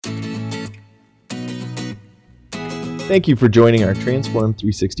Thank you for joining our Transform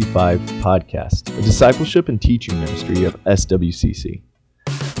 365 podcast, a discipleship and teaching ministry of SWCC.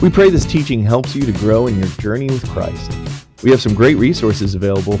 We pray this teaching helps you to grow in your journey with Christ. We have some great resources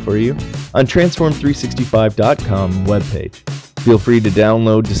available for you on transform365.com webpage. Feel free to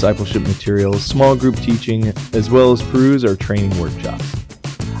download discipleship materials, small group teaching, as well as peruse our training workshops.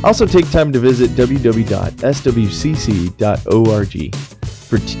 Also take time to visit www.swcc.org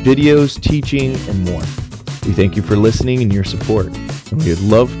for videos, teaching, and more. We thank you for listening and your support, and we would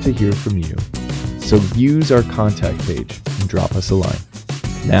love to hear from you. So use our contact page and drop us a line.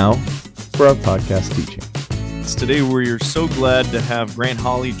 Now, for our podcast teaching. Today, we're so glad to have Grant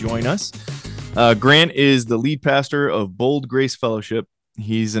Hawley join us. Grant is the lead pastor of Bold Grace Fellowship.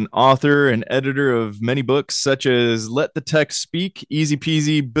 He's an author and editor of many books, such as Let the Text Speak, Easy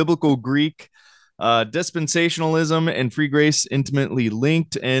Peasy, Biblical Greek, Dispensationalism, and Free Grace Intimately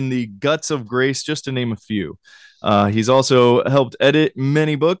Linked, and The Guts of Grace, just to name a few. He's also helped edit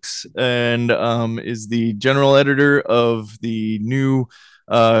many books and is the general editor of the new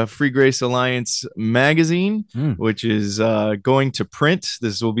Free Grace Alliance magazine, which is going to print.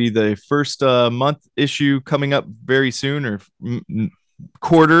 This will be the first month issue coming up very soon, or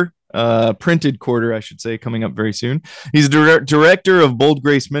quarter, printed quarter, I should say, coming up very soon. He's director of Bold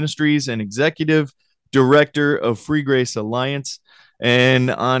Grace Ministries and executive director of Free Grace Alliance. And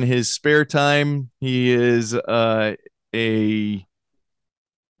on his spare time, he is I'm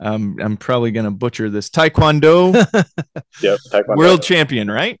probably going to butcher this, Taekwondo. Yep, Taekwondo world champion,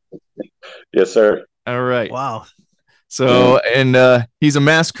 right? Yes, sir. All right. Wow. So, and he's a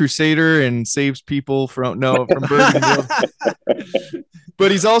mass crusader and saves people from Bergenville. But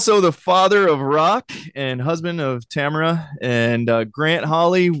he's also the father of Rock and husband of Tamara. And Grant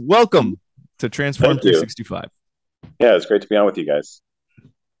Hawley, welcome to Transform 365. Yeah, it's great to be on with you guys.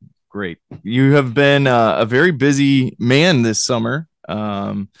 Great. You have been a very busy man this summer.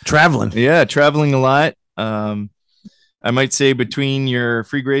 Traveling. Yeah, traveling a lot. I might say between your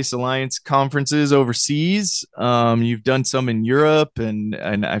Free Grace Alliance conferences overseas, you've done some in Europe, and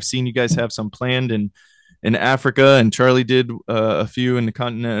I've seen you guys have some planned in Africa, and Charlie did a few in the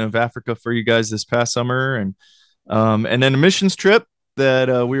continent of Africa for you guys this past summer, and then a missions trip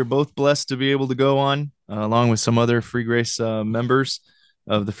that we were both blessed to be able to go on, along with some other Free Grace members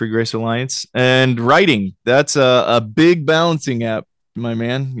of the Free Grace Alliance. And writing, that's a big balancing act, my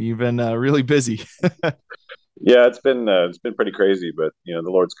man. You've been really busy. Yeah, it's been pretty crazy, but the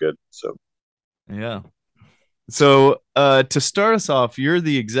Lord's good. So yeah. So to start us off, you're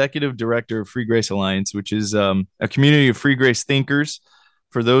the executive director of Free Grace Alliance, which is a community of Free Grace thinkers.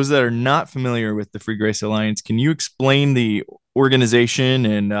 For those that are not familiar with the Free Grace Alliance, can you explain the organization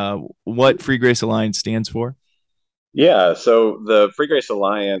and what Free Grace Alliance stands for? Yeah, so the Free Grace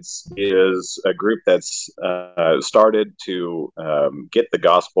Alliance is a group that's started to get the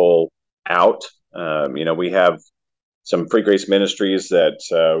gospel out. We have some Free Grace ministries that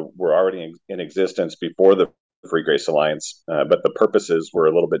were already in existence before the Free Grace Alliance, but the purposes were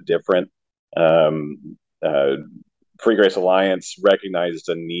a little bit different. Free Grace Alliance recognized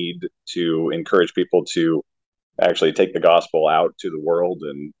a need to encourage people to actually take the gospel out to the world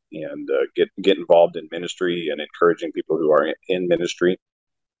and get involved in ministry and encouraging people who are in ministry.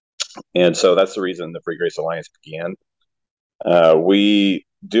 And so that's the reason the Free Grace Alliance began. We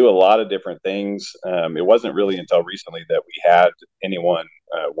do a lot of different things. It wasn't really until recently that we had anyone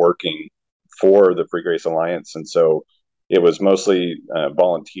working for the Free Grace Alliance. And so it was mostly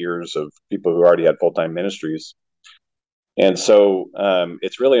volunteers of people who already had full-time ministries. And so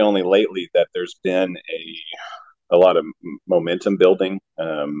it's really only lately that there's been a lot of momentum building.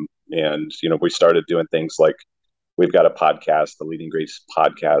 And we started doing things like we've got a podcast, the Leading Grace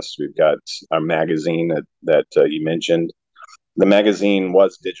podcast. We've got our magazine that you mentioned. The magazine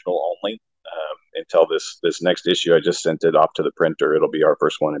was digital only until this next issue. I just sent it off to the printer. It'll be our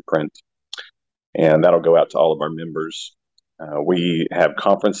first one in print. And that'll go out to all of our members. We have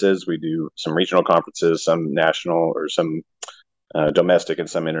conferences. We do some regional conferences, some national, or some domestic and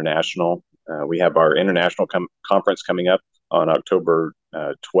some international. We have our international conference coming up on October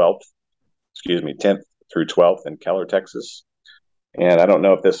 10th through 12th in Keller, Texas. And I don't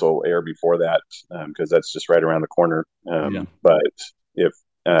know if this will air before that because that's just right around the corner. But if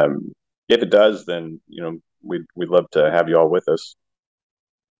it does, then we'd love to have you all with us.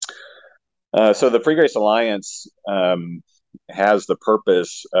 So the Free Grace Alliance has the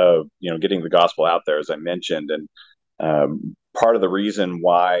purpose of getting the gospel out there, as I mentioned, and part of the reason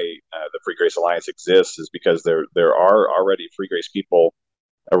why the Free Grace Alliance exists is because there are already Free Grace people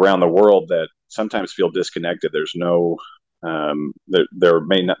around the world that sometimes feel disconnected. There's no there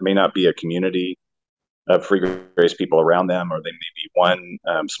may not be a community free grace people around them, or they may be one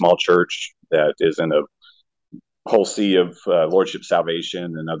small church that is in a whole sea of lordship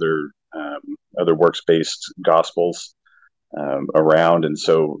salvation and other works-based gospels around. And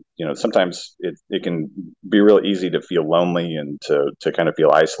so, sometimes it can be real easy to feel lonely and to kind of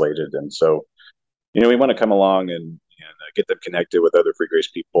feel isolated. And so, we want to come along and get them connected with other free grace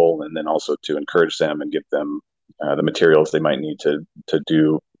people, and then also to encourage them and give them the materials they might need to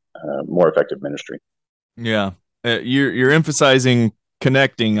do more effective ministry. Yeah. You're emphasizing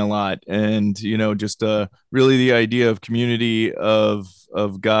connecting a lot, and just really the idea of community of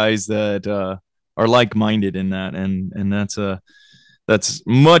guys that are like-minded in that, and that's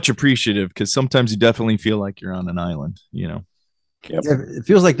much appreciative, because sometimes you definitely feel like you're on an island. Yep. Yeah, it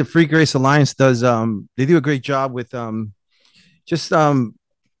feels like the Free Grace Alliance does. They do a great job with just how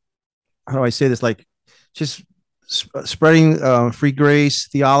do I say this? Like just spreading free grace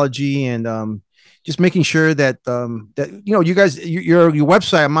theology, and just making sure that you guys, your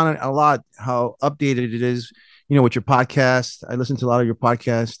website, I'm on it a lot, how updated it is, with your podcast. I listen to a lot of your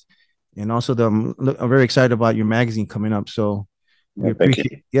podcast, and also I'm very excited about your magazine coming up. So we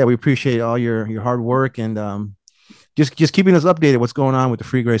appreciate all your hard work, and just keeping us updated what's going on with the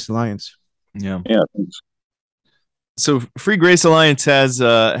Free Grace Alliance. Yeah. Thanks. So Free Grace Alliance has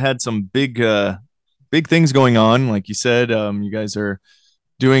had some big things going on. Like you said, you guys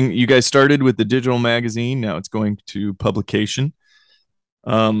started with the digital magazine. Now it's going to publication.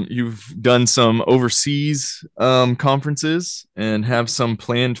 You've done some overseas conferences and have some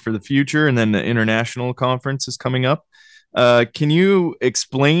planned for the future. And then the international conference is coming up. Can you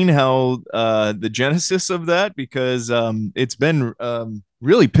explain how the genesis of that? Because it's been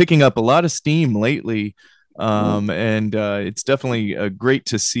really picking up a lot of steam lately. And it's definitely great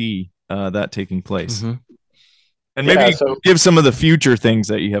to see that taking place. Mm-hmm. And maybe give some of the future things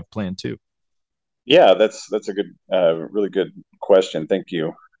that you have planned too. Yeah, that's a good, really good question. Thank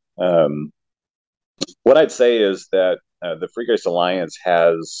you. What I'd say is that the Free Grace Alliance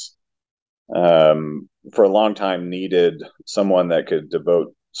has, for a long time, needed someone that could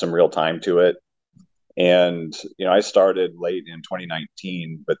devote some real time to it. And I started late in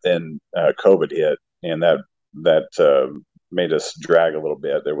 2019, but then COVID hit, and that made us drag a little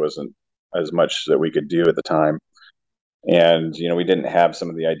bit. There wasn't as much that we could do at the time. And, we didn't have some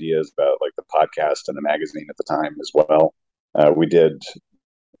of the ideas about like the podcast and the magazine at the time as well. We did,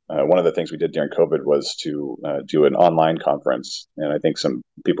 one of the things we did during COVID was to do an online conference. And I think some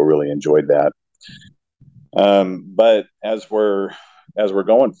people really enjoyed that. But as we're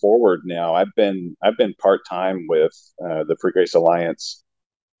going forward now, I've been part-time with the Free Grace Alliance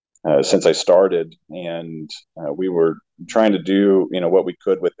since I started, and we were trying to do, what we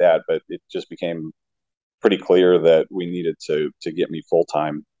could with that, but it just became pretty clear that we needed to get me full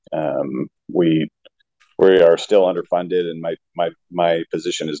time. We are still underfunded, and my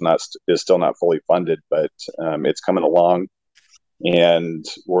position is still not fully funded, but it's coming along, and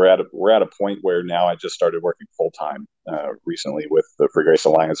we're at a point where now I just started working full time recently with the Free Grace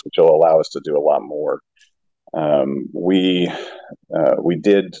Alliance, which will allow us to do a lot more. We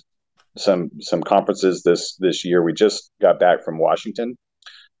did some conferences this year. We just got back from Washington.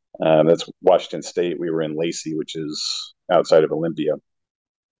 That's Washington State. We were in Lacey, which is outside of Olympia,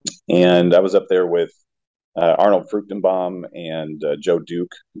 and I was up there with Arnold Fruchtenbaum and Joe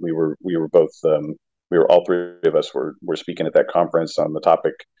Duke. We were both. We were all three of us were speaking at that conference on the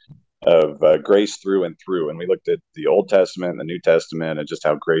topic of grace through and through, and we looked at the Old Testament and the New Testament, and just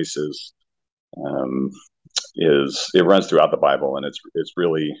how grace is it runs throughout the Bible, and it's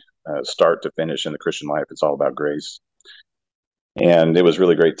really start to finish in the Christian life. It's all about grace. And it was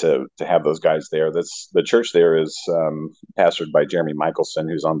really great to have those guys there. The church there is pastored by Jeremy Michelson,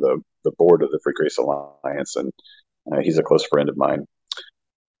 who's on the board of the Free Grace Alliance, and he's a close friend of mine.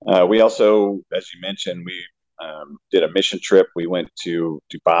 We also, as you mentioned, we did a mission trip. We went to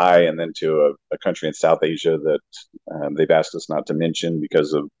Dubai and then to a country in South Asia that they've asked us not to mention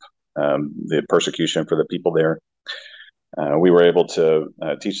because of the persecution for the people there. We were able to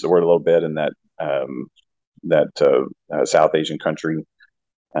teach the word a little bit in that South Asian country.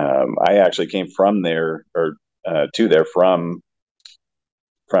 I actually came from there to there from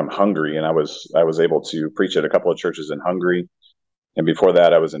Hungary, and I was able to preach at a couple of churches in Hungary. And before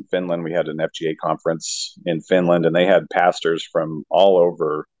that, I was in Finland. We had an FGA conference in Finland, and they had pastors from all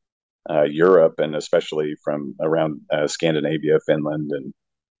over Europe, and especially from around Scandinavia, Finland,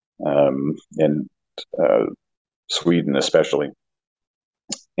 and Sweden especially.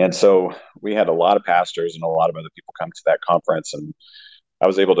 And so we had a lot of pastors and a lot of other people come to that conference, and I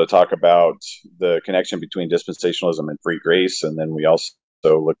was able to talk about the connection between dispensationalism and free grace. And then we also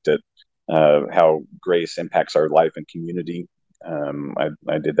looked at how grace impacts our life and community.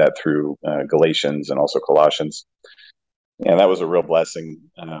 I did that through Galatians and also Colossians, and that was a real blessing.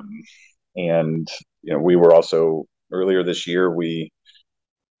 And we were also earlier this year we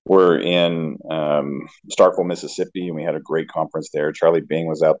were in Starkville, Mississippi, and we had a great conference there. Charlie Bing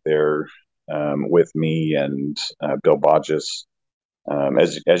was out there with me and Bill Bodges.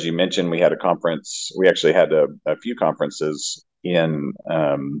 As you mentioned, we had a conference. We actually had a few conferences in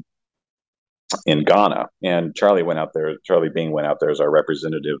Ghana, and Charlie went out there. Charlie Bing went out there as our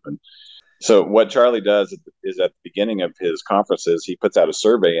representative. And so what Charlie does is at the beginning of his conferences, he puts out a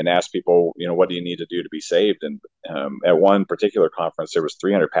survey and asks people, what do you need to do to be saved? And at one particular conference, there was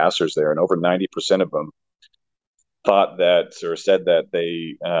 300 pastors there, and over 90% of them thought that, or said that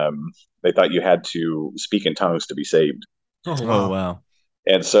they thought you had to speak in tongues to be saved. Oh, wow.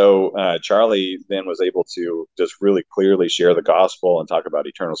 And so Charlie then was able to just really clearly share the gospel and talk about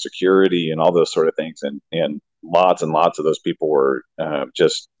eternal security and all those sort of things. And lots of those people were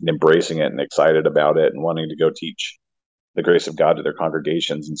just embracing it and excited about it and wanting to go teach the grace of God to their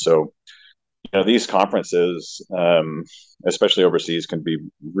congregations. And so, these conferences, especially overseas, can be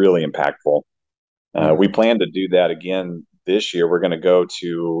really impactful. We plan to do that again this year. We're going to go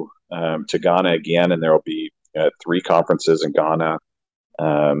to Ghana again, and there will be 3 conferences in Ghana.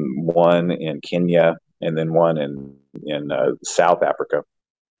 One in Kenya, and then one in South Africa.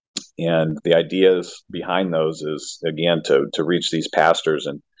 And the ideas behind those is, again, to reach these pastors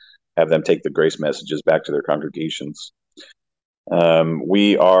and have them take the grace messages back to their congregations.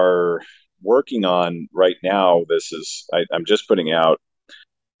 We are working on right now, I'm just putting out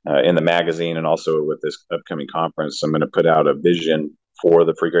in the magazine, and also with this upcoming conference, I'm going to put out a vision for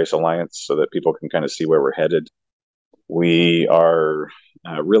the Free Grace Alliance so that people can kind of see where we're headed. We are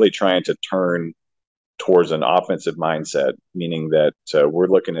really trying to turn towards an offensive mindset, meaning that we're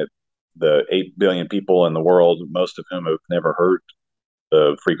looking at the 8 billion people in the world, most of whom have never heard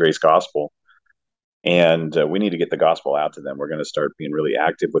the free grace gospel. And we need to get the gospel out to them. We're going to start being really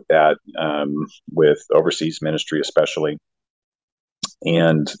active with that, with overseas ministry especially.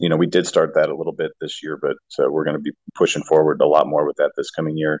 And, we did start that a little bit this year, but we're going to be pushing forward a lot more with that this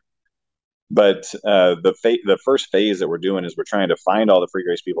coming year. But the first phase that we're doing is we're trying to find all the free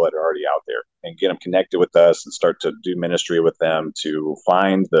grace people that are already out there and get them connected with us and start to do ministry with them, to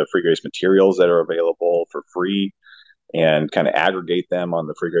find the free grace materials that are available for free and kind of aggregate them on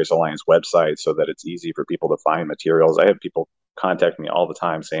the Free Grace Alliance website so that it's easy for people to find materials. I have people contact me all the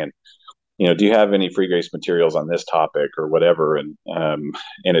time saying, do you have any free grace materials on this topic or whatever? And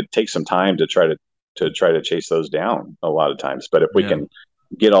it takes some time to try to chase those down a lot of times. But if we can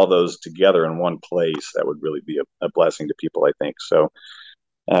get all those together in one place, that would really be a blessing to people, I think. So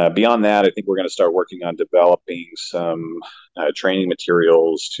beyond that, I think we're going to start working on developing some training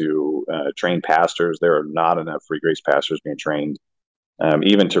materials to train pastors. There are not enough free grace pastors being trained,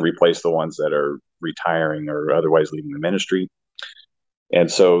 even to replace the ones that are retiring or otherwise leaving the ministry. And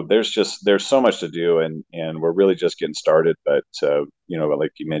so there's so much to do, and we're really just getting started. But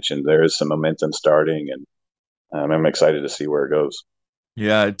like you mentioned, there is some momentum starting, and I'm excited to see where it goes.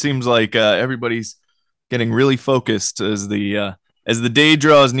 Yeah, it seems like everybody's getting really focused as the day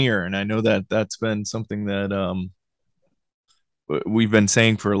draws near, and I know that that's been something that we've been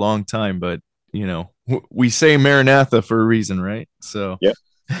saying for a long time. But we say Maranatha for a reason, right? So yeah,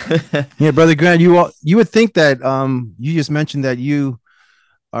 yeah, Brother Grant, you would think that you just mentioned that you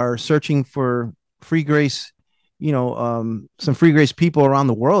are searching for free grace, some free grace people around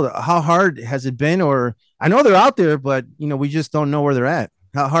the world. How hard has it been? Or I know they're out there, but we just don't know where they're at.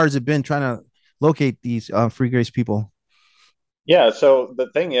 How hard has it been trying to locate these free grace people? Yeah. So the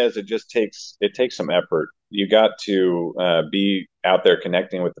thing is, it takes some effort. You got to be out there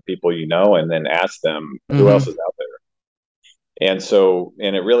connecting with the people and then ask them who else is out there. And so,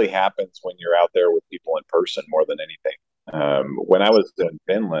 and it really happens when you're out there with people in person more than anything. When I was in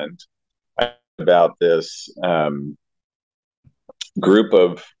Finland, I heard about this group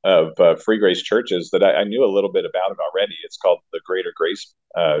of free grace churches that I knew a little bit about it already. It's called the Greater Grace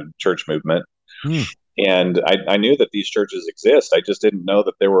Church Movement. And I knew that these churches exist. I just didn't know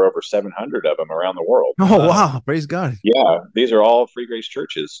that there were over 700 of them around the world. Oh, wow. Praise God. Yeah, these are all free grace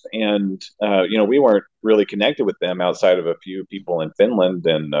churches. And, we weren't really connected with them outside of a few people in Finland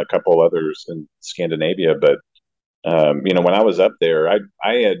and a couple others in Scandinavia. But, when I was up there, I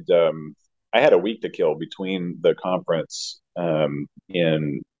had a week to kill between the conference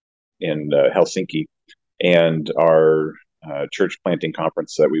in Helsinki and our church planting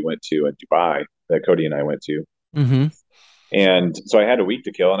conference that we went to in Dubai, that Cody and I went to. Mm-hmm. And so I had a week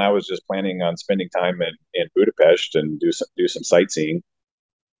to kill, and I was just planning on spending time in Budapest and do some sightseeing.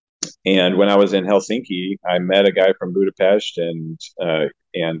 And when I was in Helsinki, I met a guy from Budapest, and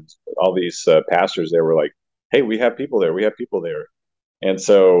all these pastors there were like, "Hey, we have people there. We have people there." And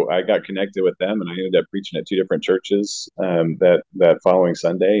so I got connected with them, and I ended up preaching at two different churches that following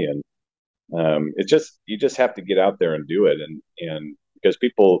Sunday. And it just you just have to get out there and do it, and because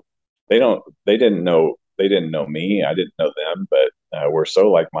people they didn't know me, I didn't know them, but we're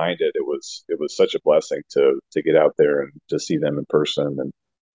so like minded. It was such a blessing to get out there and to see them in person. And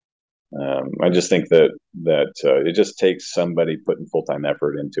I just think that it just takes somebody putting full time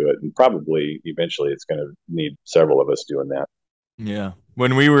effort into it, and probably eventually it's going to need several of us doing that. Yeah.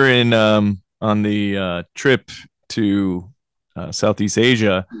 When we were in on the trip to Southeast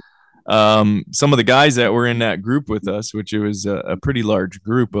Asia, some of the guys that were in that group with us, which it was a pretty large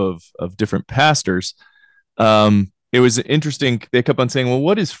group of different pastors, it was interesting. They kept on saying, "Well,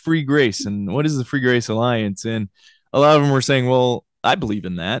 what is free grace and what is the Free Grace Alliance?" And a lot of them were saying, "Well, I believe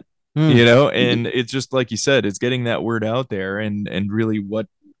in that." And it's just like you said, it's getting that word out there and really what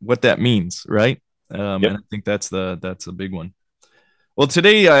that means, right? Yep. And I think that's a big one. Well,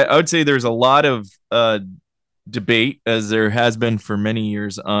 today I would say there's a lot of debate, as there has been for many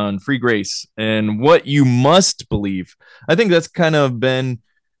years, on free grace and what you must believe. I think that's kind of been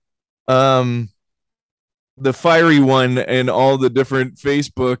um, the fiery one in all the different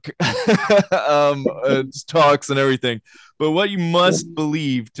Facebook talks and everything. But what you must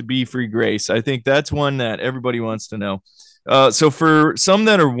believe to be free grace, I think that's one that everybody wants to know. So for some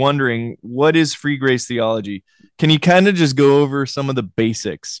that are wondering, what is free grace theology? Can you kind of just go over some of the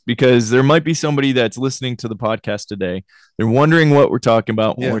basics? Because there might be somebody that's listening to the podcast today. They're wondering what we're talking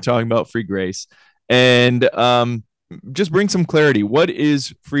about when we're talking about free grace. And just bring some clarity. What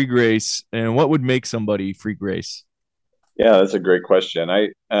is free grace and what would make somebody free grace? Yeah, that's a great question. I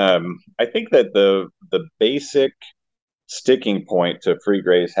think that the basic sticking point to free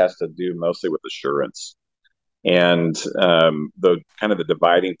grace has to do mostly with assurance. And the kind of the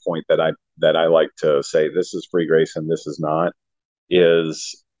dividing point that I like to say this is free grace and this is not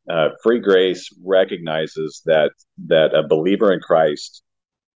is free grace recognizes that a believer in Christ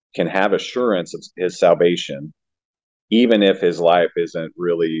can have assurance of his salvation, even if his life isn't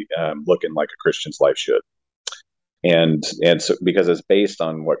really looking like a Christian's life should. And so because it's based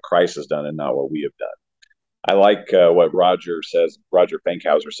on what Christ has done and not what we have done. I like what Roger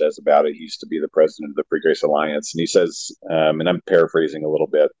Fankhauser says about it. He used to be the president of the Free Grace Alliance, and he says, and I'm paraphrasing a little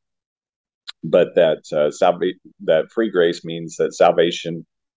bit, but that free grace means that salvation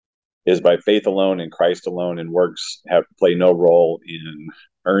is by faith alone in Christ alone, and works have play no role in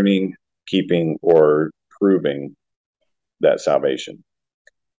earning, keeping, or proving that salvation.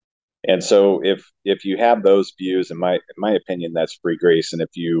 And so, if you have those views, in my opinion, that's free grace. And if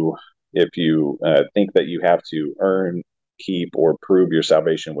you think that you have to earn, keep, or prove your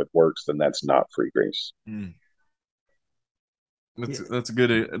salvation with works, then that's not free grace. That's a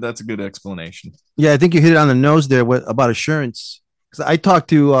good explanation. Yeah, I think you hit it on the nose there about assurance. Because I talked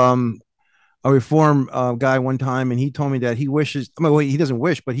to a reform guy one time, and he told me that he wishes. I mean, well, he doesn't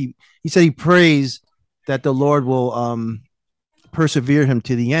wish, but he said he prays that the Lord will persevere him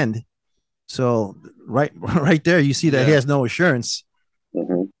to the end. So right there, you see that he has no assurance.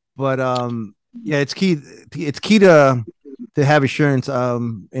 Mm-hmm. But yeah, it's key. It's key to have assurance.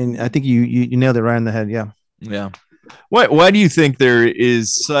 And I think you nailed it right on the head. Yeah. Yeah. Why do you think there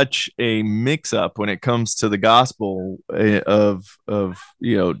is such a mix-up when it comes to the gospel of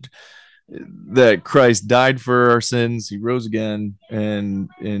that Christ died for our sins, he rose again, and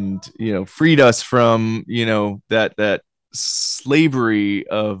freed us from that slavery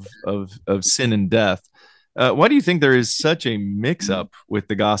of sin and death? Why do you think there is such a mix-up with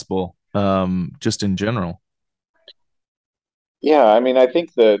the gospel, just in general? Yeah, I mean, I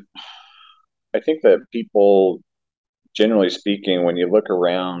think that people, generally speaking, when you look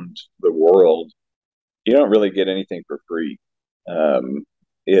around the world, you don't really get anything for free.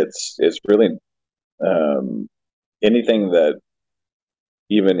 It's really um, anything that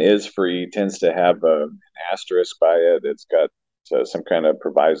even is free tends to have an asterisk by it. It's got some kind of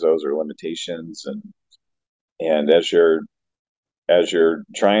provisos or limitations, and as you're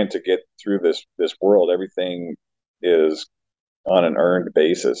trying to get through this world, everything is on an earned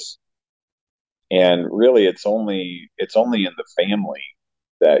basis. And really, it's only in the family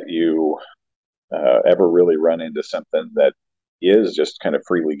that you ever really run into something that is just kind of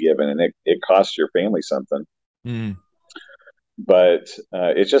freely given, and it costs your family something. Mm. But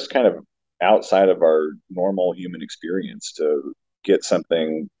it's just kind of outside of our normal human experience to get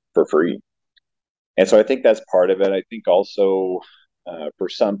something for free. And so I think that's part of it. I think also for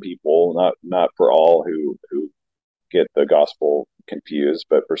some people, not for all who get the gospel confused,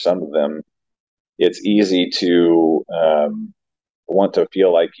 but for some of them, it's easy to want to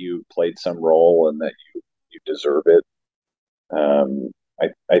feel like you played some role and that you deserve it. Um,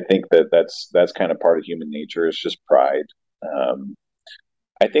 I think that's kind of part of human nature. It's just pride. Um,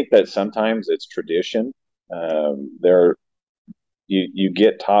 I think that sometimes it's tradition. There, you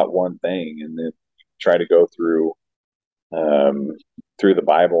get taught one thing, and then you try to go um, through the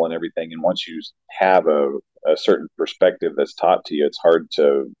Bible and everything. And once you have a certain perspective that's taught to you, it's hard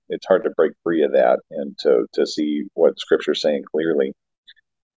to break free of that and to see what Scripture's saying clearly.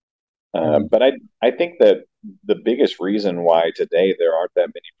 But I think that the biggest reason why today there aren't that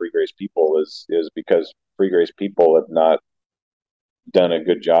many free grace people is because free grace people have not done a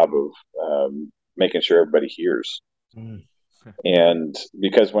good job of making sure everybody hears. Mm. And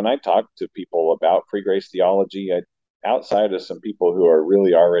because when I talk to people about free grace theology, outside of some people who are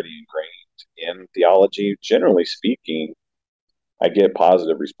really already ingrained in theology, generally speaking, I get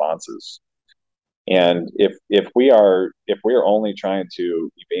positive responses. And if we are only trying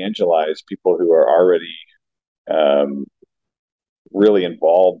to evangelize people who are already um, really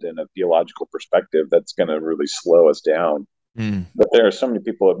involved in a theological perspective, that's going to really slow us down. Mm. But there are so many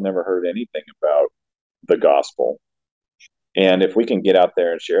people who have never heard anything about the gospel. And if we can get out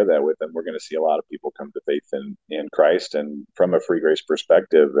there and share that with them, we're going to see a lot of people come to faith in Christ and from a free grace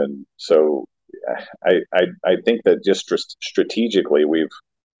perspective. And so I think that just strategically, we've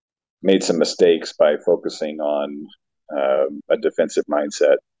made some mistakes by focusing on a defensive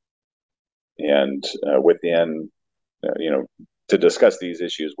mindset and within, to discuss these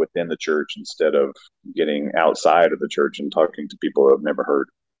issues within the church instead of getting outside of the church and talking to people who have never heard.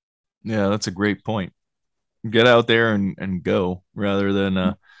 Yeah, that's a great point. Get out there and go rather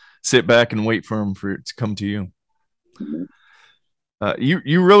than sit back and wait for it to come to you. Mm-hmm.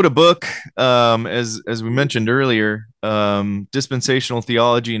 You wrote a book, as we mentioned earlier, Dispensational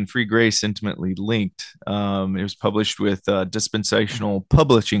Theology and Free Grace Intimately Linked. It was published with Dispensational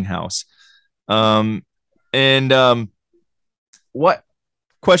Publishing House. And what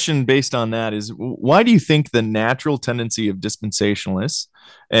question based on that is, why do you think the natural tendency of dispensationalists,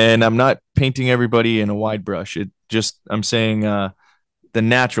 and I'm not painting everybody in a wide brush, I'm saying the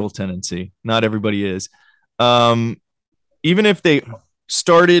natural tendency, not everybody is, even if they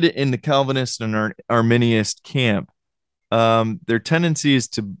started in the Calvinist and Arminianist camp, their tendency is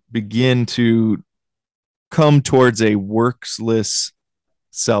to begin to come towards a worksless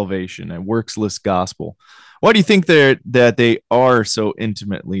salvation, a worksless gospel. Why do you think that they are so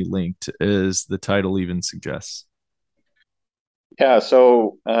intimately linked, as the title even suggests? Yeah,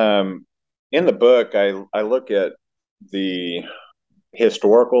 so in the book, I look at the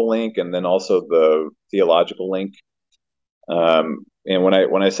historical link and then also the theological link. And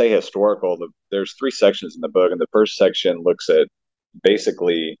when I say historical, there's three sections in the book, and the first section looks at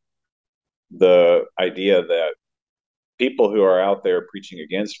basically the idea that people who are out there preaching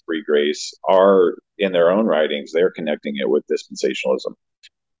against free grace are, in their own writings, they're connecting it with dispensationalism.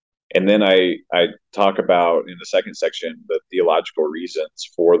 And then I talk about in the second section the theological reasons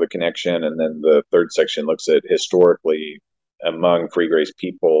for the connection, and then the third section looks at historically among free grace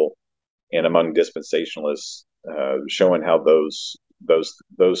people and among dispensationalists, showing how those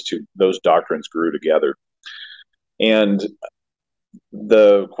doctrines grew together. And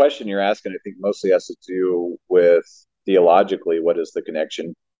the question you're asking, I think, mostly has to do with theologically, what is the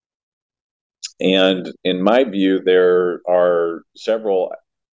connection? And in my view, there are several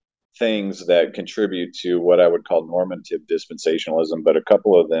things that contribute to what I would call normative dispensationalism, but a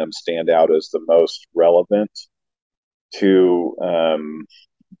couple of them stand out as the most relevant to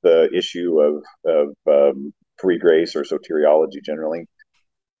the issue of free grace or soteriology generally.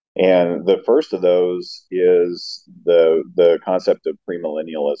 And the first of those is the concept of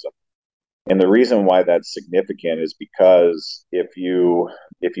premillennialism. And the reason why that's significant is because if you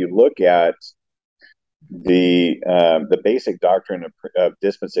look at the basic doctrine of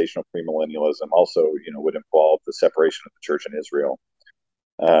dispensational premillennialism, also would involve the separation of the church in Israel.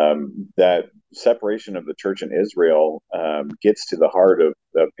 That separation of the church in Israel gets to the heart of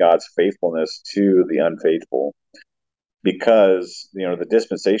God's faithfulness to the unfaithful, because the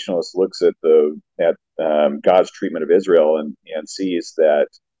dispensationalist looks at God's treatment of Israel and sees that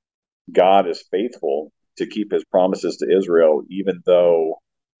God is faithful to keep his promises to Israel, even though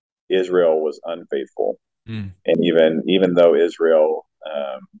Israel was unfaithful. Mm. And even though Israel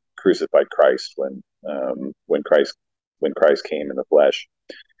crucified Christ when Christ came in the flesh,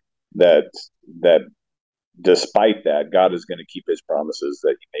 that despite that, God is going to keep his promises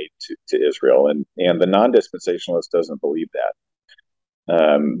that he made to Israel. And the non-dispensationalist doesn't believe that.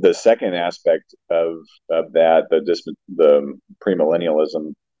 The second aspect of that, the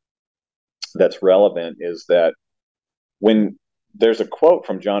premillennialism that's relevant, is that when there's a quote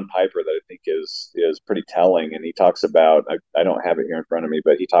from John Piper that I think is pretty telling, and he talks about, I don't have it here in front of me,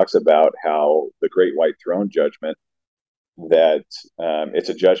 but he talks about how the Great White Throne Judgment, that it's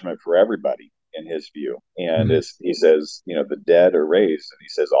a judgment for everybody in his view, and he says, the dead are raised, and he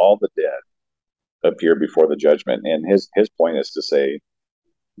says all the dead appear before the judgment, and his point is to say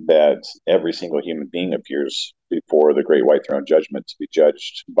that every single human being appears before the Great White Throne Judgment to be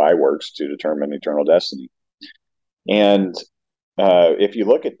judged by works to determine eternal destiny. And if you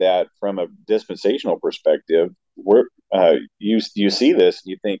look at that from a dispensational perspective, you see this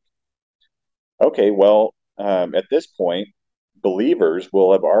and you think, okay, well, at this point, believers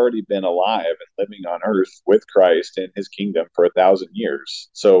will have already been alive and living on earth with Christ in his kingdom for 1,000 years.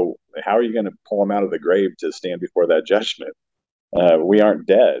 So how are you going to pull them out of the grave to stand before that judgment? We aren't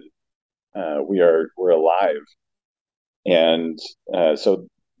dead. We're alive. And so,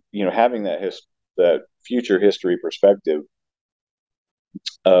 having that future history perspective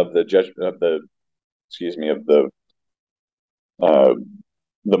of the judgment of the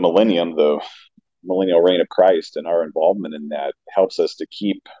millennium, the millennial reign of Christ, and our involvement in that helps us to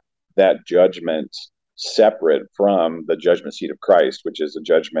keep that judgment separate from the judgment seat of Christ, which is a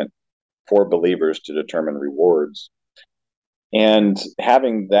judgment for believers to determine rewards. And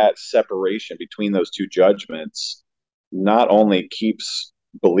having that separation between those two judgments not only keeps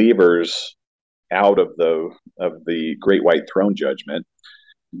believers out of the Great White Throne Judgment,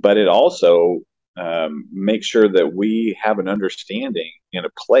 but it also makes sure that we have an understanding in a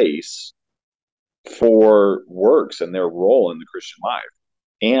place for works and their role in the Christian life,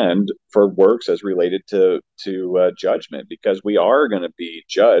 and for works as related to judgment, because we are going to be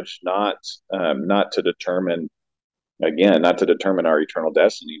judged not to determine our eternal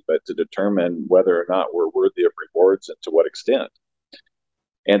destiny, but to determine whether or not we're worthy of rewards and to what extent.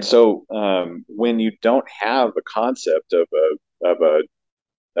 And so when you don't have a concept of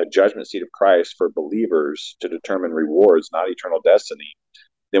a judgment seat of Christ for believers to determine rewards, not eternal destiny,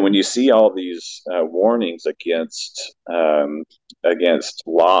 then when you see all these warnings against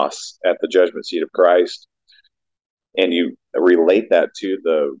loss at the judgment seat of Christ, and you relate that to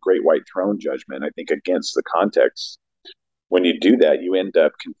the Great White Throne Judgment, I think against the context, when you do that, you end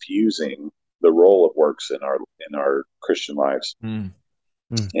up confusing the role of works in our Christian lives, and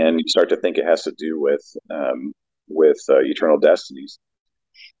you start to think it has to do with eternal destinies.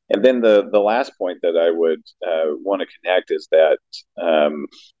 And then the last point that I would want to connect is that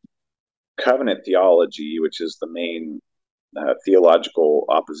covenant theology, which is the main theological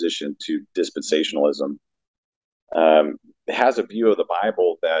opposition to dispensationalism, has a view of the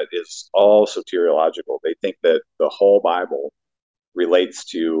Bible that is all soteriological. They think that the whole Bible relates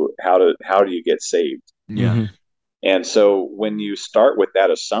to how do you get saved. Yeah. And so when you start with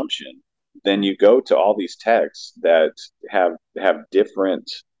that assumption, then you go to all these texts that have different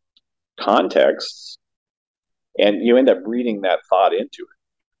contexts, and you end up reading that thought into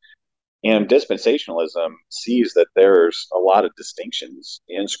it. And dispensationalism sees that there's a lot of distinctions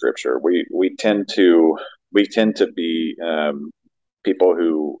in Scripture. We tend to be people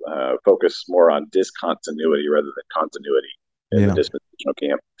who focus more on discontinuity rather than continuity in the dispensational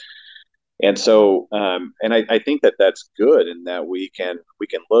camp. And so, and I think that that's good, in that we can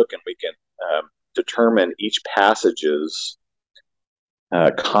look and we can determine each passage's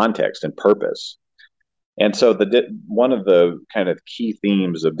context and purpose. And so one of the kind of key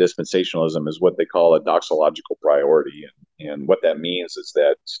themes of dispensationalism is what they call a doxological priority. And what that means is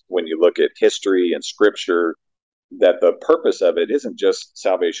that when you look at history and Scripture, that the purpose of it isn't just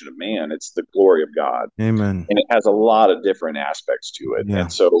salvation of man, it's the glory of God. Amen. And it has a lot of different aspects to it. Yeah.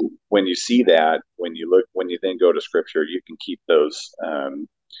 And so when you see that, when you then go to Scripture, you can keep those,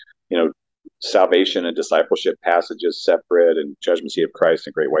 salvation and discipleship passages separate, and judgment seat of Christ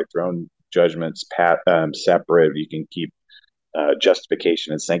and Great White Throne judgments separate. You can keep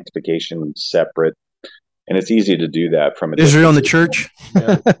justification and sanctification separate. And it's easy to do that from Israel and the church.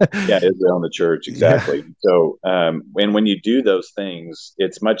 Yeah, Israel and the church, exactly. Yeah. So, and when you do those things,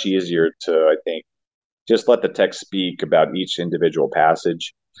 it's much easier to, I think, just let the text speak about each individual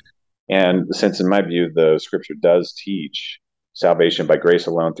passage. And since, in my view, the Scripture does teach salvation by grace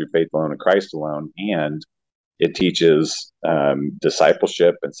alone, through faith alone, in Christ alone, and it teaches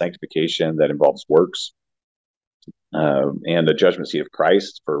discipleship and sanctification that involves works, and the judgment seat of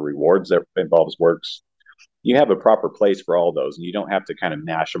Christ for rewards that involves works. You have a proper place for all those, and you don't have to kind of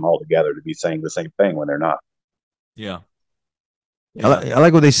mash them all together to be saying the same thing when they're not. Yeah. I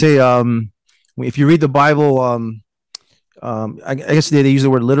like what they say. If you read the Bible I guess they use the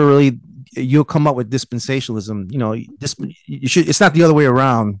word literally. You'll come up with dispensationalism. You should. It's not the other way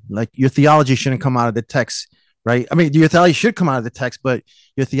around. Like your theology shouldn't come out of the text, right? I mean, your theology should come out of the text, but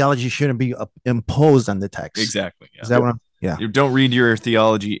your theology shouldn't be imposed on the text. Exactly. Yeah. Is that what I'm? Yeah. You don't read your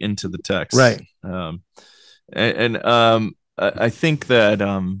theology into the text, right? I think that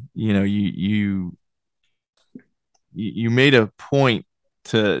you made a point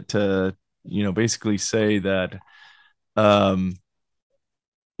to basically say that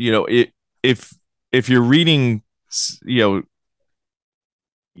if you're reading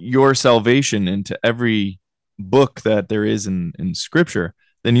your salvation into every book that there is in scripture,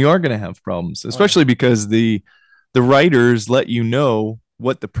 then you are going to have problems, especially because the writers let you know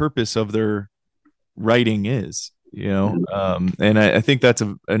what the purpose of their writing is, and I think that's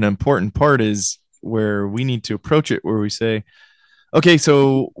an important part, is where we need to approach it, where we say, okay,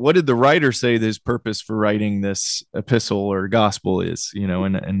 so what did the writer say his purpose for writing this epistle or gospel is,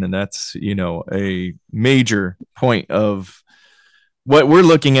 and that's, a major point of what we're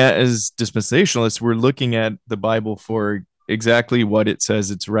looking at as dispensationalists. We're looking at the Bible for exactly what it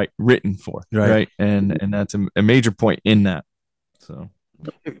says it's written for, right? And that's a major point in that. So,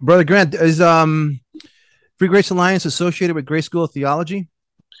 Brother Grant, is Free Grace Alliance associated with Grace School of Theology?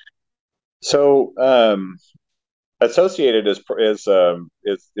 So, associated is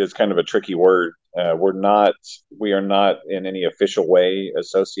kind of a tricky word. We are not in any official way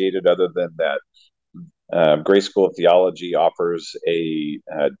associated, other than that Grace School of Theology offers a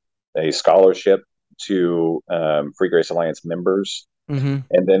scholarship to Free Grace Alliance members, and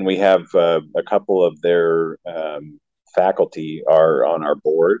then we have a couple of their faculty are on our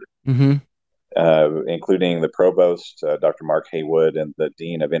board, including the provost, Dr. Mark Haywood, and the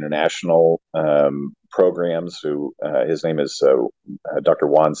dean of international programs, who his name is Dr.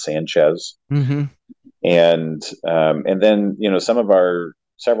 Juan Sanchez, and then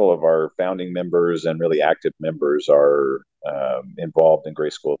several of our founding members and really active members are involved in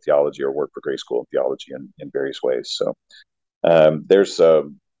Grace School of Theology or work for Grace School of Theology in various ways. So there's a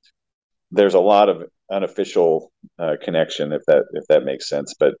lot of unofficial connection, if that makes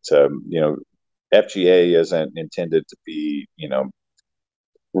sense. But FGA isn't intended to be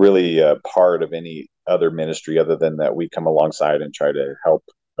really part of any other ministry, other than that we come alongside and try to help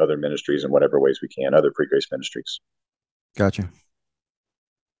other ministries in whatever ways we can, other Free Grace ministries. Gotcha.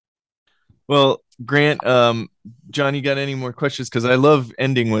 Well, Grant, John, you got any more questions? Because I love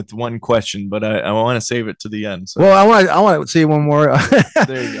ending with one question, but I want to save it to the end. So. Well, I want to say one more.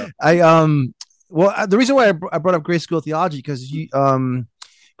 There you go. The reason why I brought up Grace School of Theology, because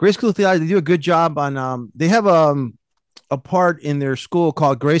Grace School of Theology, they do a good job on. They have a part in their school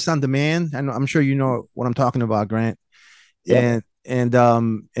called Grace on Demand, and I'm sure you know what I'm talking about, Grant. Yeah. And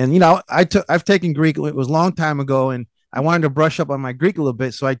I've taken Greek. It was a long time ago, and I wanted to brush up on my Greek a little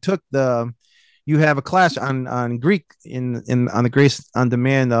bit, so I took you have a class on Greek on the Grace on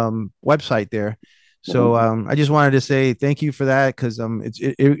Demand website there. So I just wanted to say thank you for that, because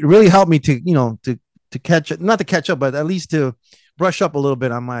it really helped me to catch up, but at least to brush up a little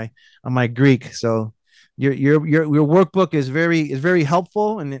bit on my Greek. So your workbook is very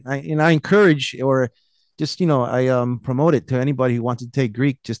helpful, and I encourage, or just I promote it to anybody who wants to take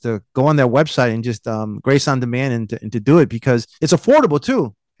Greek, just to go on their website and just Grace on Demand and to do it, because it's affordable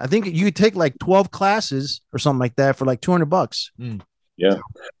too. I think you could take like 12 classes or something like that for like $200. Yeah.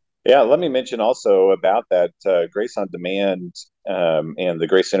 Let me mention also about that Grace on Demand and the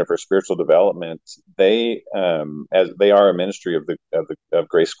Grace Center for Spiritual Development. They as they are a ministry of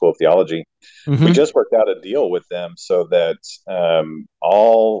Grace School of Theology. We just worked out a deal with them so that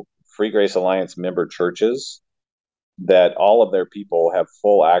all Free Grace Alliance member churches, that all of their people have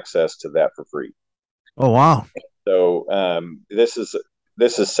full access to that for free. Oh, wow. So this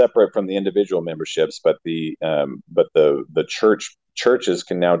is separate from the individual memberships, but the churches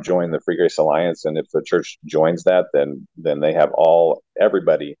can now join the Free Grace Alliance, and if the church joins that, then they have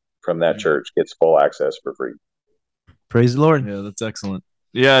everybody from that church gets full access for free. Praise the Lord. Yeah, that's excellent.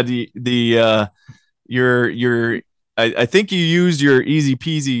 Yeah, I think you used your easy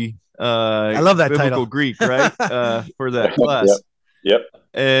peasy I love that biblical title. Greek, right? For that class. Yep.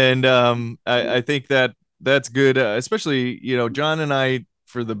 And I think that's good, especially John and I,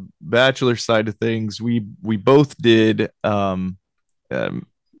 for the bachelor side of things, we both did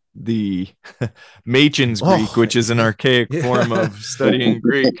the Machen's Greek, which is an archaic form of studying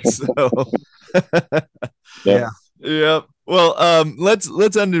Greek. So yeah. Well,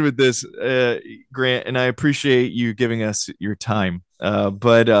 let's end it with this, Grant, and I appreciate you giving us your time.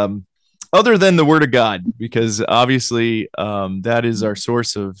 But other than the Word of God, because obviously that is our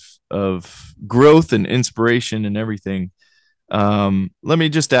source of growth and inspiration and everything. Let me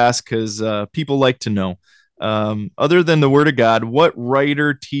just ask, because people like to know. Other than the Word of God, what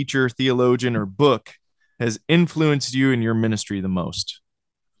writer, teacher, theologian, or book has influenced you in your ministry the most?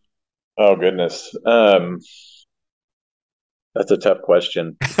 Oh goodness, that's a tough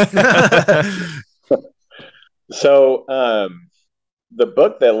question. So, the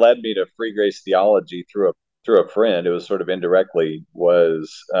book that led me to free grace theology through a friend, it was sort of indirectly,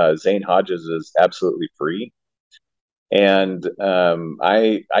 was Zane Hodges's "Absolutely Free." And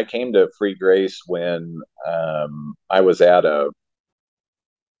I came to free grace when I was at a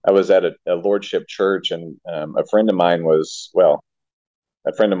lordship church, and a friend of mine was, well,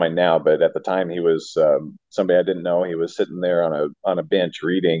 a friend of mine now, but at the time he was somebody I didn't know. He was sitting there on a bench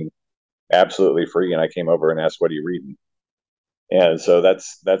reading "Absolutely Free," and I came over and asked, "What are you reading?" And so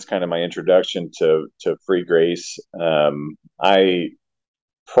that's kind of my introduction to free grace. I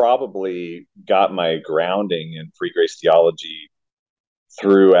probably got my grounding in free grace theology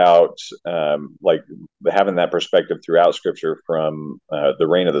throughout, like having that perspective throughout Scripture from "The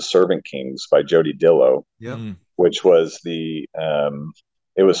Reign of the Servant Kings" by Jody Dillow, Yep. which was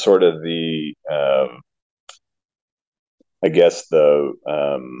it was sort of I guess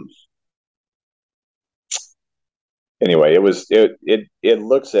anyway, it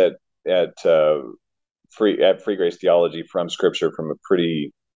looks at free grace theology from Scripture from a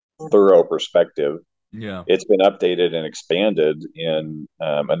pretty thorough perspective. Yeah. It's been updated and expanded in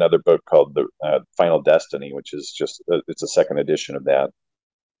another book called The Final Destiny, which is just it's a second edition of that.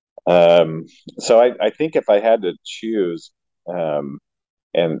 So I think if I had to choose,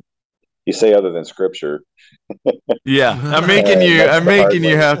 and you say other than Scripture, Yeah, I'm making you. that's I'm the hard making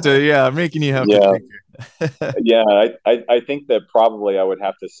you one. have to. Yeah, I'm making you have to Yeah, think here. yeah. I think that probably I would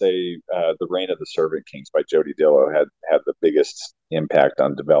have to say "The Reign of the Servant Kings" by Jody Dillow had the biggest impact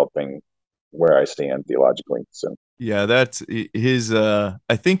on developing where I stand theologically. So Yeah, that's his. I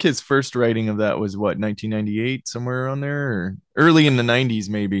think his first writing of that was what, 1998, somewhere around there, or early in the 90s,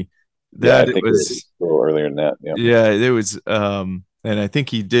 maybe. yeah, I That it think it was was. a little earlier than that. Yeah. Yeah, it was. And I think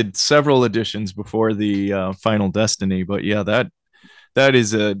he did several editions before the Final Destiny. But yeah, that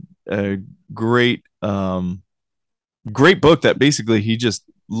is a great great book that basically he just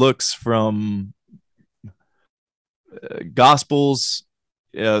looks from gospels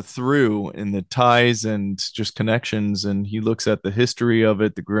through in the ties and just connections, and he looks at the history of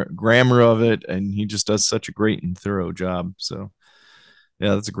it, the grammar of it, and he just does such a great and thorough job. So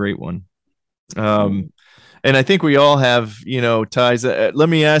yeah, that's a great one. um and I think we all have, ties. Let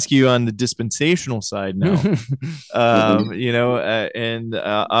me ask you on the dispensational side now. Mm-hmm. And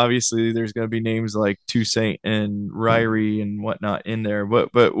obviously there's going to be names like Toussaint and Ryrie and whatnot in there,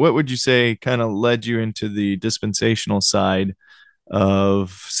 but what would you say kind of led you into the dispensational side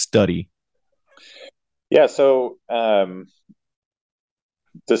of study? Yeah. So,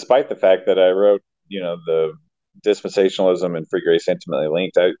 despite the fact that I wrote, the dispensationalism and free grace intimately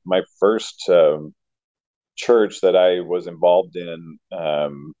linked, my first church that I was involved in,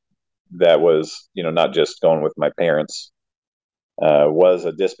 that was, not just going with my parents, was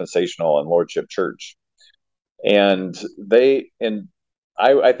a dispensational and lordship church. And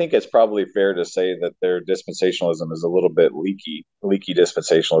I think it's probably fair to say that their dispensationalism is a little bit leaky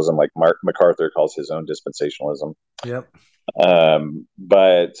dispensationalism, like Mark MacArthur calls his own dispensationalism. Yep.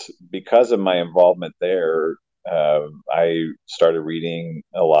 But because of my involvement there, I started reading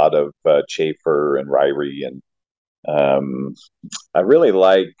a lot of Chafer and Ryrie, and I really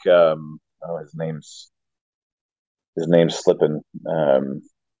like his name's slipping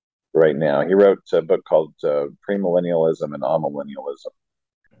right now. He wrote a book called Premillennialism and Amillennialism.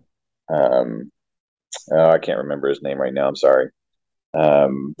 I can't remember his name right now. I'm sorry.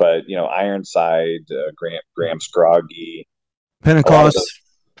 But Ironside, Graham Scroggy, a lot of those. Pentecost.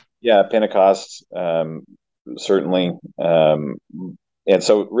 Yeah, Pentecost, certainly. And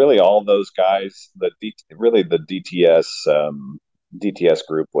so really all those guys, really the DTS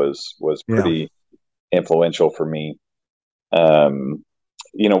group was Yeah. pretty influential for me. One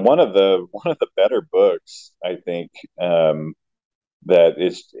of the better books, I think, that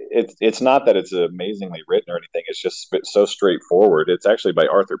it's not that it's amazingly written or anything. It's just so straightforward. It's actually by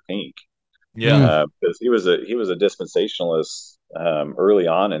Arthur Pink, Yeah. because he was a dispensationalist early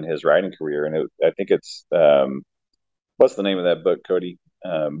on in his writing career, and I think it's what's the name of that book, Cody?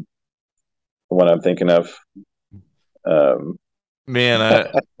 The one I'm thinking of. Um, Man,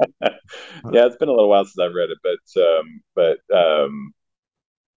 yeah, it's been a little while since I've read it, but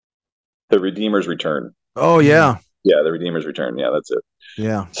The Redeemer's Return. Oh yeah. Yeah, The Redeemer's Return. Yeah, that's it.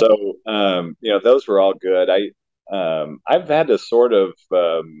 Yeah. So those were all good. I've had to sort of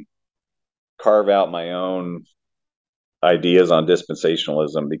carve out my own ideas on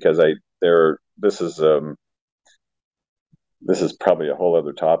dispensationalism, because this is probably a whole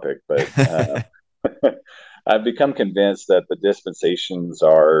other topic, but I've become convinced that the dispensations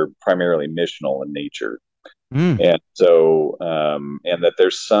are primarily missional in nature. Mm. And so, and that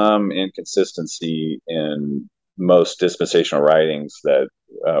there's some inconsistency in most dispensational writings that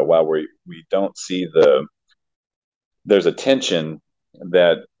while we don't see there's a tension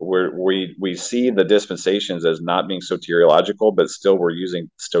that we see the dispensations as not being soteriological, but still we're using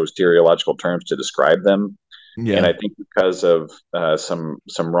soteriological terms to describe them. Yeah. And I think because of some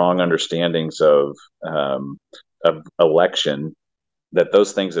wrong understandings of election, that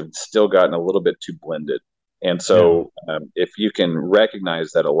those things have still gotten a little bit too blended. And so, if you can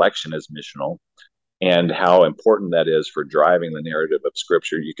recognize that election is missional and how important that is for driving the narrative of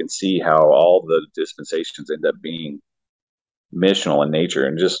Scripture, you can see how all the dispensations end up being missional in nature.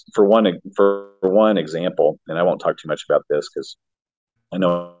 And just for one example, and I won't talk too much about this because I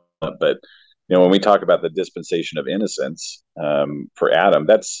know, but when we talk about the dispensation of innocence for Adam,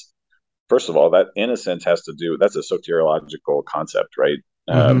 that's, first of all, that innocence has to do, that's a soteriological concept, right?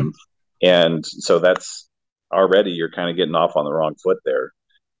 Mm-hmm. And so that's already, you're kind of getting off on the wrong foot there.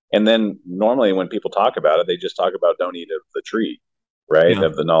 And then normally when people talk about it, they just talk about don't eat of the tree, right? Yeah.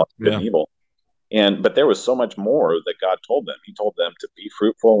 Of the knowledge of good and evil. But there was so much more that God told them. He told them to be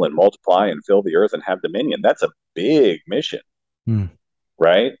fruitful and multiply and fill the earth and have dominion. That's a big mission.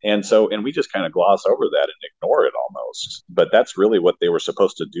 Right. And we just kind of gloss over that and ignore it almost. But that's really what they were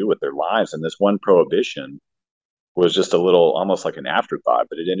supposed to do with their lives. And this one prohibition was just a little, almost like an afterthought,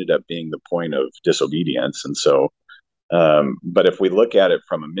 but it ended up being the point of disobedience. And so, but if we look at it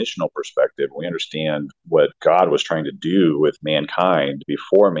from a missional perspective, we understand what God was trying to do with mankind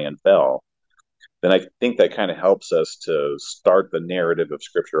before man fell, then I think that kind of helps us to start the narrative of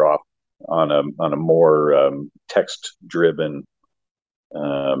Scripture off on a more text-driven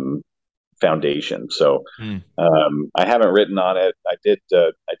foundation. So I haven't written on it. I did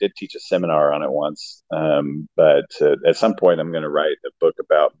teach a seminar on it once, but at some point I'm going to write a book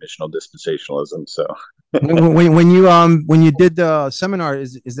about missional dispensationalism. So when you did the seminar,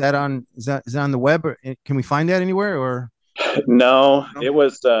 is that on the web, or can we find that anywhere? Or no, it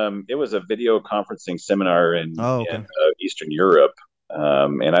was a video conferencing seminar in Eastern Europe,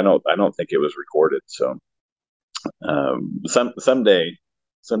 and I don't think it was recorded. So someday.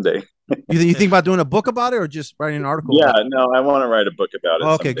 You think about doing a book about it, or just writing an article? Yeah, no, I want to write a book about it.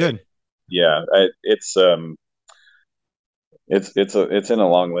 Okay, someday. Good. Yeah, it's in a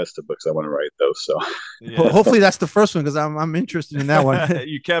long list of books I want to write, though. So hopefully that's the first one, because I'm interested in that one.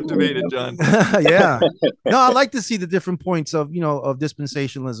 You captivated, John. Yeah. No, I like to see the different points of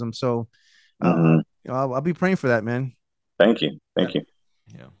dispensationalism. So I'll be praying for that, man. Thank you.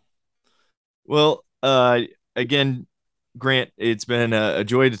 Yeah. Well, again, Grant, it's been a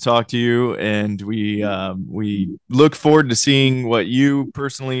joy to talk to you, and we look forward to seeing what you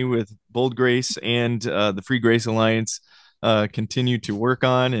personally with Bold Grace and the Free Grace Alliance continue to work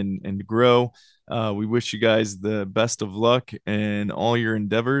on and grow. We wish you guys the best of luck in all your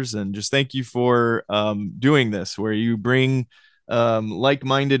endeavors, and just thank you for doing this, where you bring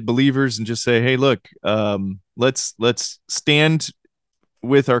like-minded believers and just say, hey, look, let's stand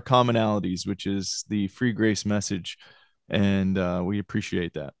with our commonalities, which is the free grace message. And we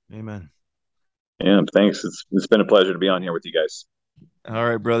appreciate that. Amen. Yeah, thanks. It's been a pleasure to be on here with you guys. All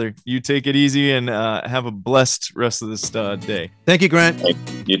right, brother. You take it easy and have a blessed rest of this day. Thank you, Grant. Hey,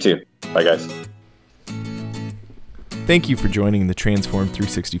 you too. Bye, guys. Thank you for joining the Transform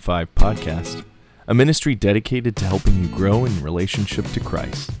 365 podcast, a ministry dedicated to helping you grow in relationship to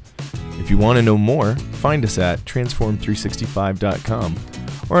Christ. If you want to know more, find us at transform365.com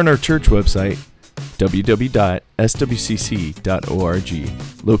or on our church website, www.swcc.org,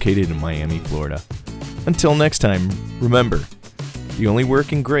 located in Miami, Florida. Until next time, remember, the only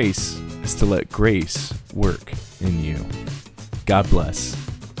work in grace is to let grace work in you. God bless.